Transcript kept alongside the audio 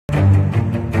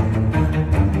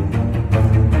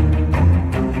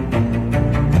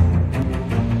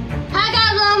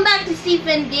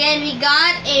happened again. We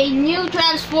got a new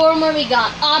Transformer. We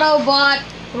got Autobot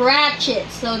Ratchet.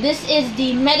 So this is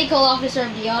the medical officer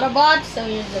of the Autobots. So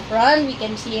here's the front. We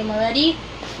can see him already.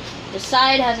 The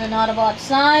side has an Autobot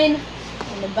sign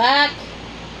on the back.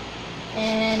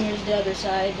 And here's the other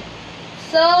side.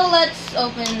 So let's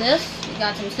open this. We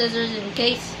got some scissors in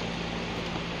case.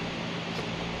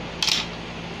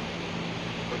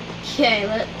 Okay,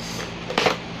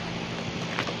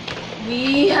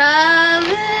 we have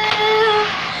it.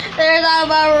 There's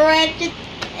our Ratchet,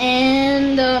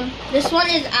 and this one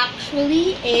is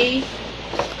actually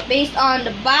based on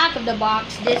the back of the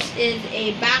box. This is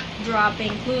a backdrop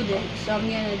included, so I'm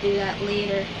gonna do that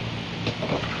later.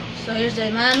 So here's the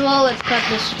manual. Let's cut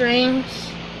the strings.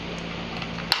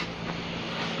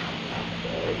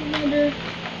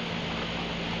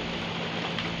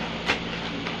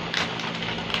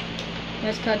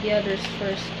 Let's cut the others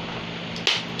first.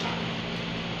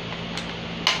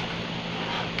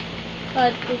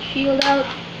 Cut the shield out.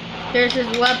 Here's his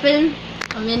weapon,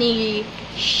 a mini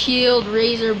shield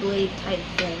razor blade type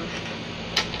thing.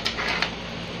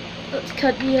 Let's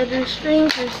cut the other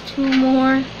strings. There's two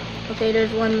more. Okay,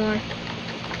 there's one more.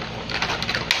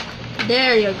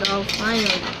 There you go,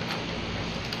 finally.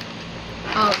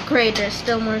 Oh great, there's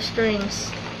still more strings.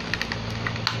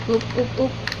 Oop, oop,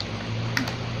 oop.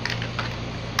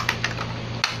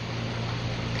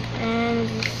 And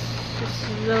this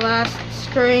is the last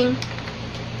string.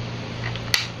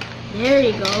 There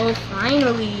you go,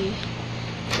 finally.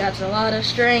 That's a lot of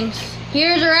strings.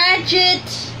 Here's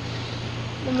Ratchet,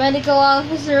 the medical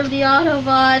officer of the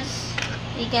Autobots.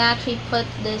 You can actually put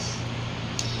this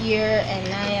here, and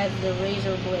now he has the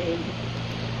razor blade.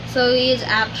 So he is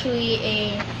actually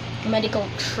a medical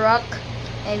truck,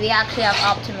 and we actually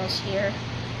have Optimus here.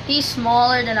 He's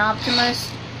smaller than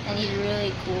Optimus, and he's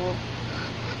really cool.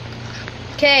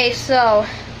 Okay, so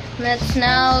let's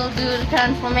now do the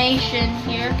transformation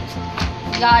here.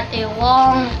 We got a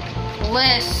long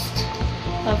list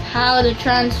of how to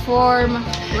transform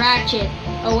Ratchet.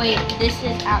 Oh wait, this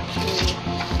is actually,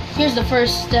 here's the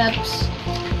first steps.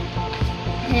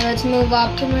 Okay, let's move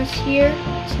Optimus here.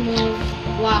 Let's move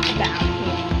Lockdown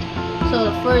here. So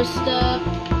the first step,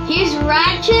 here's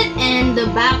Ratchet and the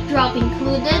backdrop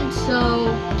included. So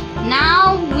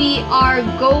now we are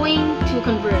going to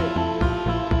convert it.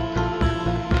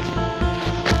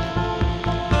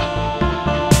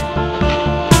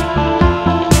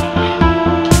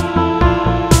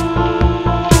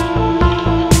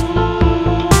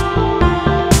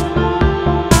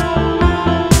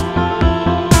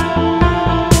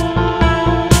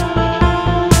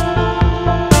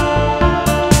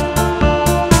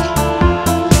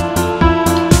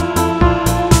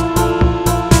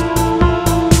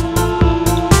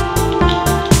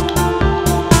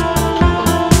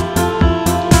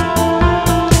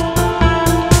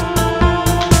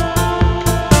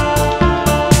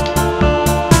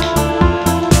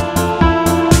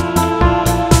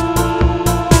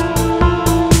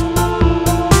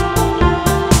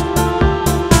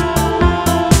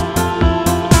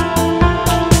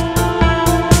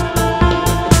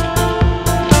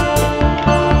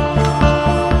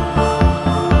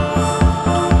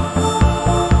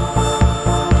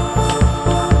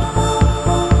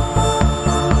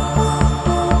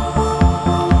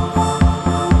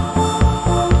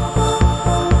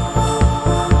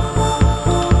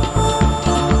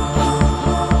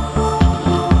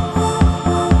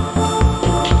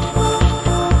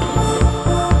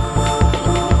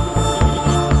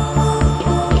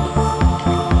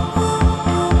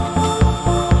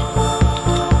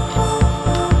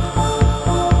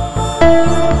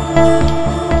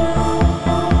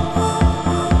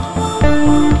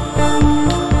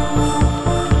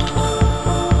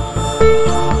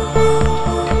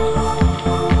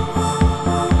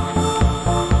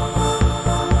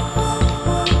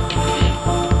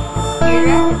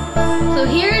 So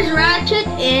here's Ratchet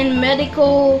in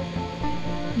medical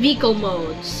vehicle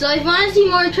mode. So if you want to see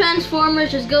more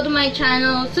Transformers, just go to my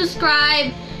channel,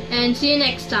 subscribe, and see you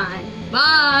next time.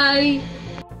 Bye!